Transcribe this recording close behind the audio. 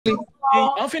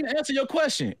I'm finna answer your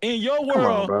question. In your Come on,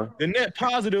 world, bro. the net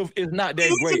positive is not that We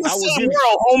live great. in the I will same give it.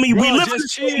 world, homie. We Bro, live in the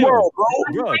just same chill. world, bro.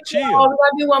 Bro, We chill. gotta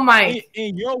do one mic.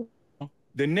 In your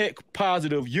the net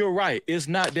positive, you're right. It's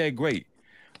not that great.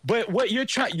 But what you're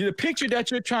trying, the picture that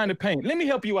you're trying to paint, let me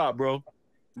help you out, bro.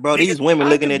 Bro, these women I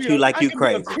looking could at be you a, like I you could be a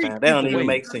crazy, creep fam. That don't either even way.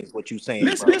 make sense what you saying,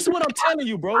 Listen, bro. listen what I'm telling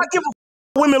you, bro. I give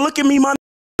a women look at me, man.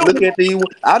 Look at the.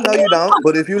 I know you don't,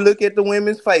 but if you look at the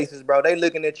women's faces, bro, they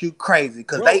looking at you crazy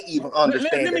because Bro, they even let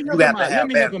understand me that you help him have to out. Let have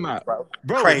me help him boundaries, out. bro.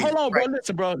 Bro, Crazy, hold on,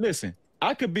 crazy. bro. Listen.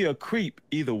 I could be a creep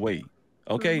either way.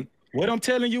 Okay? What I'm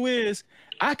telling you is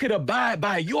I could abide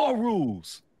by your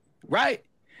rules, right?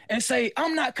 And say,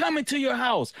 I'm not coming to your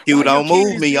house. You While your don't kid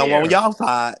move is me. I'm on there, y'all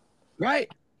side. right?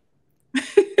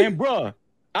 And bruh,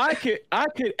 I could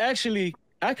actually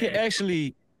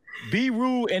be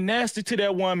rude and nasty to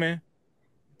that woman,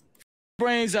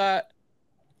 brains out,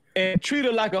 and treat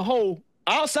her like a hoe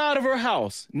outside of her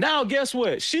house. Now, guess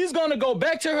what? She's gonna go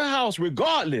back to her house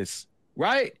regardless,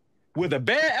 right? With a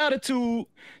bad attitude.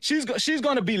 She's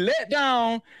gonna be let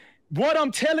down. What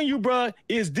I'm telling you, bruh,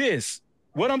 is this.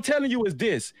 What I'm telling you is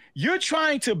this. You're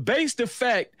trying to base the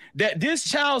fact that this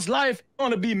child's life is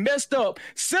going to be messed up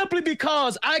simply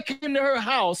because I came to her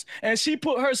house and she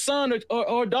put her son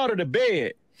or daughter to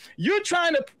bed. You're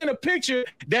trying to paint a picture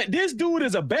that this dude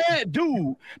is a bad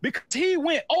dude because he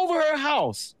went over her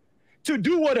house to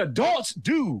do what adults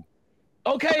do.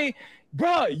 Okay?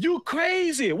 Bruh, you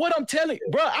crazy. What I'm telling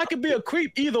you, bruh, I could be a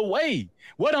creep either way.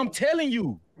 What I'm telling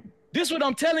you. This is what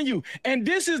I'm telling you. And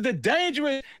this is the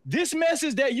dangerous, this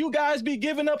message that you guys be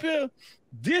giving up here,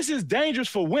 this is dangerous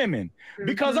for women.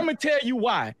 Because I'm going to tell you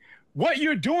why. What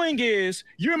you're doing is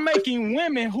you're making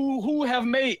women who have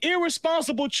made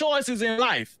irresponsible choices in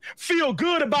life feel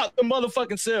good about the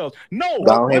motherfucking selves. No,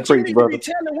 Go ahead, what you preach, need to brother. be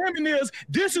telling women is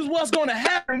this is what's going to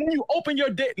happen when you open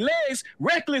your legs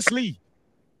recklessly.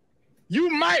 You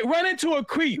might run into a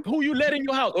creep who you let in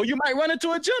your house, or you might run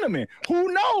into a gentleman.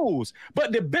 Who knows?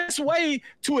 But the best way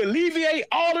to alleviate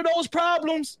all of those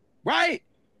problems, right,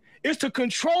 is to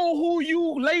control who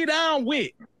you lay down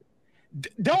with.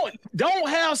 Don't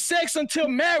have sex until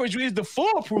marriage is the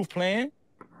foolproof plan.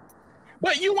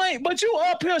 But you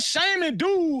up here shaming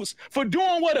dudes for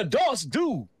doing what adults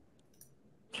do.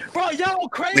 Bro, y'all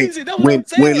crazy. That's what I'm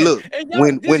saying. When look, And y'all,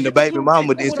 when the baby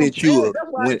mama that's did what I'm sent you saying. a That's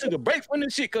why I took a break from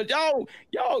this shit, cause y'all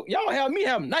have me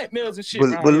having nightmares and shit but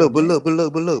around here, man.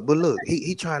 look,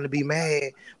 he trying to be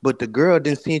mad, but the girl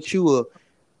didn't sent you a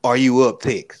 "Are you up?"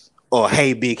 text or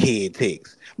 "Hey big head"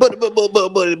 text. But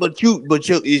it's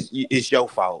your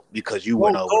fault because you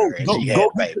went over there and she had a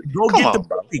baby. Go Come get the on,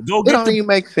 bro. pussy. Go It get don't the even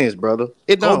make sense, brother.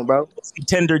 It go don't, bro. get the pussy,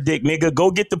 tender dick, nigga. Go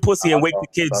get the pussy and wake the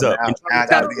kids So up. now I So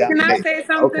gotta be out can I there. say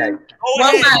something? Okay. Go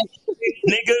One ahead, mic.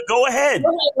 nigga. Go ahead. Go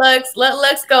ahead, Lex. Let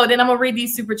Lex go. Then I'm gonna read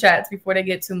these super chats before they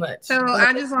get too much. So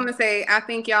I just want to say, I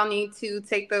think y'all need to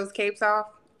take those capes off.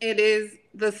 It is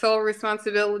the sole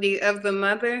responsibility of the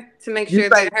mother to make You sure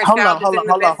say, that her child is in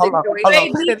the best situation.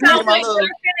 Wait, Say that detail, again, my wait, love. let her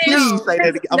finish. Please No, say that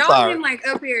again. I'm y'all sorry. been like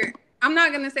up here. I'm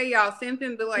not gonna say y'all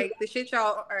simping, but like the shit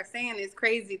y'all are saying is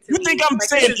crazy to You me. think I'm Like,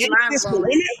 saying this is this to mind-blowing.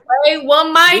 women? Wait,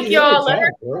 one mic, y'all. Let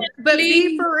her finish, But be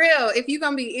please. for real. If you're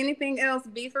gonna be anything else,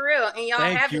 be for real. And y'all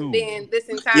Thank haven't you. been this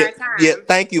Yeah, entire time. yeah.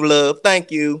 Thank you, love.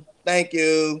 Thank you.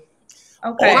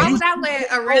 Okay. Why would I let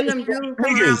a random dude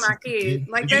come around my kid?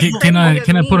 Like, that's crazy Can I of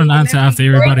me, put an and answer that's after me.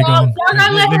 everybody Y'all gone?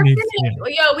 gotta let her me,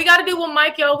 finish. Yo, we gotta do one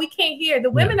mic, yo. We can't hear.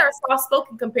 The women are soft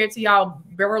spoken compared to y'all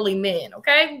burly men.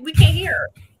 Okay, we can't hear her.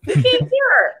 We can't hear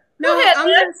her. No, Go ahead, I'm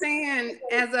Lex. just saying,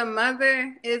 as a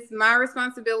mother, it's my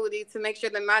responsibility to make sure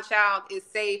that my child is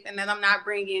safe and that I'm not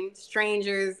bringing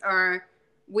strangers or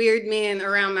weird men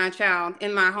around my child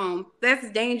in my home. That's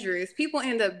dangerous. People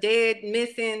end up dead,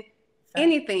 missing,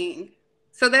 anything.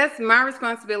 So that's my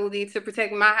responsibility to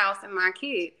protect my house and my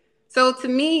kid. So to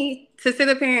me, to sit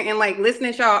up here and like listen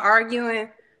to y'all arguing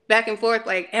back and forth,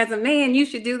 like, as a man, you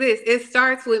should do this. It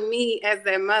starts with me as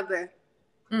their mother.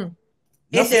 Nothing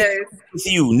It does. with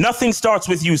you. Nothing starts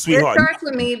with you, It sweetheart. starts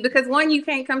with me because one, you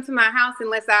can't come to my house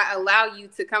unless I allow you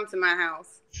to come to my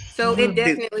house. So it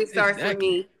definitely starts with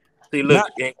me. See, look,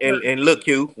 and look,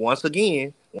 Q. Once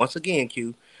again,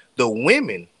 Q. The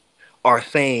women are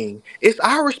saying it's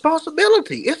our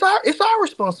responsibility. It's our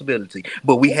responsibility.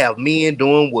 But we have men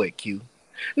doing what, Q?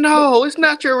 No, it's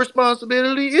not your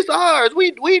responsibility. It's ours.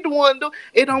 We the one do.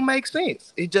 It don't make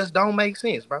sense. It just don't make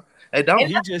sense, bro. It don't.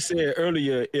 He just said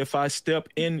earlier, if I step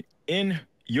in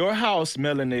your house,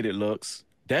 melanated looks,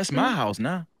 that's my house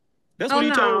now. That's what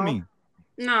he told me.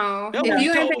 No. That's If what he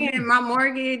you ain't told me. paying my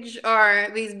mortgage or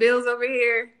these bills over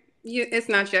here, it's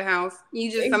not your house.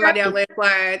 You just somebody out let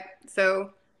slide.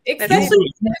 So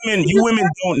Especially you women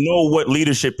don't know what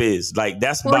leadership is. Like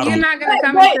that's Well, bottom. you're not gonna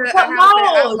come Wait, into a but house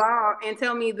that Miles. outlaw and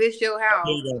tell me this your house.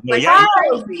 No, Like, y'all,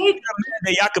 that's crazy.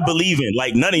 that y'all could believe in.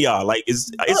 Like none of y'all. Like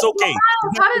it's okay.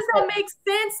 Miles, how does that make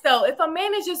sense though? If a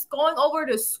man is just going over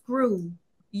to screw,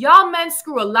 y'all men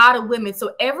screw a lot of women.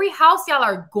 So every house y'all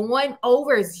are going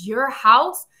over is your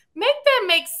house. Make that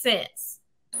make sense.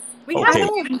 We Okay. have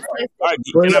to be But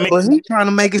he trying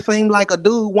to make it seem like a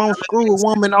dude won't screw a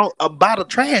woman on about a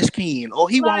trash can, or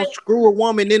he won't screw a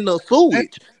woman in the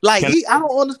sewage. Like I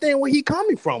don't understand where he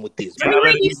coming from with this. Let me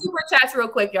read these super chats real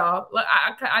quick, y'all.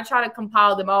 I try to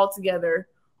compile them all together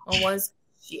on one.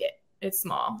 Shit, it's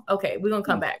small. Okay, we're gonna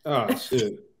come back. Oh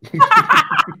shit.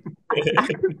 That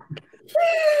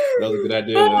was a good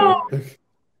idea.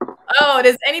 Oh,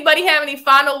 does anybody have any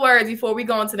final words before we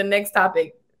go on to the next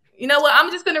topic? You know what?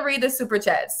 I'm just going to read the super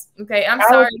chats. Okay. I'm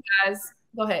sorry, guys.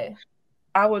 Go ahead.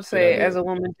 I would say, as a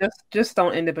woman, just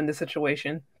don't end up in this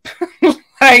situation.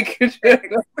 Like,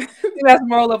 that's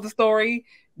moral of the story.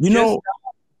 You know,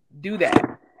 don't do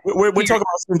that. We're talking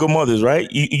about single mothers, right?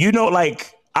 You know,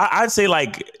 like, I'd say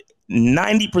like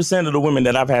 90% of the women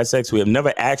that I've had sex with have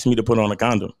never asked me to put on a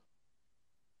condom.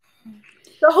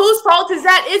 So whose fault is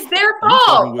that? It's their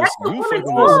fault. That's the woman's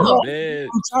fault.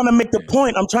 I'm trying to make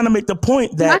the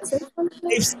point. That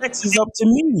if sex is up to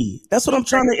me. That's what I'm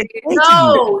trying to explain to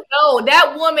you. No,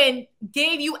 that woman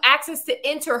gave you access to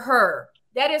enter her.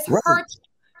 That is her.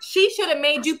 She should have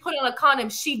made you put on a condom.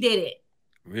 She did it.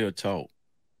 Real talk.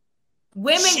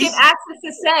 Women get access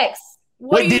to sex.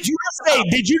 Wait, did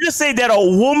you just say that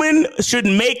a woman should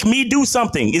make me do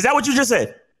something? Is that what you just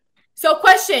said? So,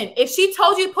 question: if she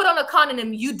told you to put on a condom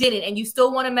and you didn't, and you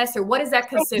still want to mess her, what is that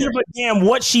considered? Damn,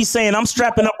 what she's saying? I'm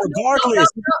strapping up regardless.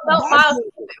 No, Miles,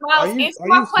 answer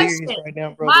my question. Right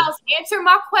now, Miles, answer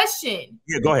my question.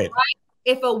 Yeah, go ahead. Right?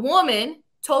 If a woman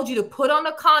told you to put on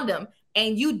a condom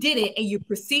and you didn't, and you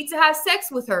proceed to have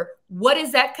sex with her, what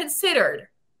is that considered?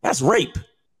 That's rape.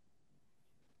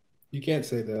 You can't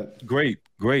say that. Great.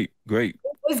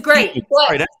 It's great.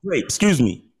 Sorry, that's rape. Excuse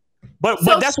me. But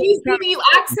that's she's giving you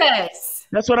access.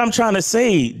 That's what I'm trying to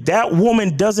say. That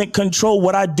woman doesn't control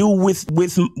what I do with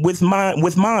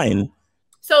mine.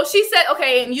 So she said,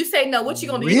 okay, and you say no. What you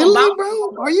gonna do? Really,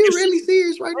 bro? Are you really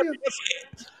serious right now?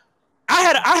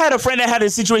 I had a friend that had a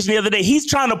situation the other day. He's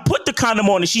trying to put the condom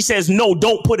on, and she says, "No,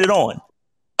 don't put it on."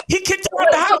 He kicked her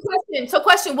out the house. So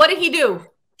question: what did he do?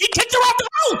 He kicked her out the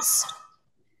house.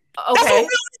 Okay. That's what real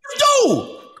niggas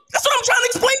do. That's what I'm trying to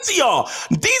explain to y'all.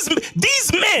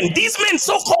 These men,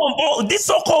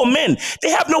 so-called men, they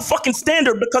have no fucking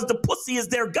standard because the pussy is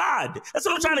their god. That's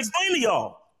what I'm trying to explain to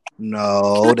y'all.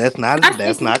 No, that's not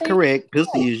correct.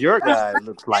 Pussy is your guy. It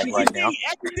looks like right now.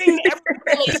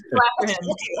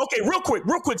 Okay, real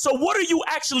quick. So, what are you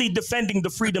actually defending the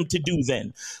freedom to do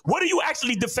then? What are you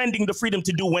actually defending the freedom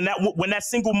to do when that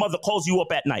single mother calls you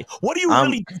up at night? What are you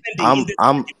really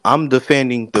defending? I'm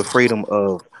defending the freedom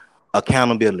of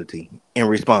accountability and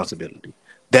responsibility.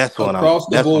 That's what I'm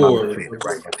defending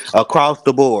right now. Across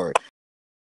the board.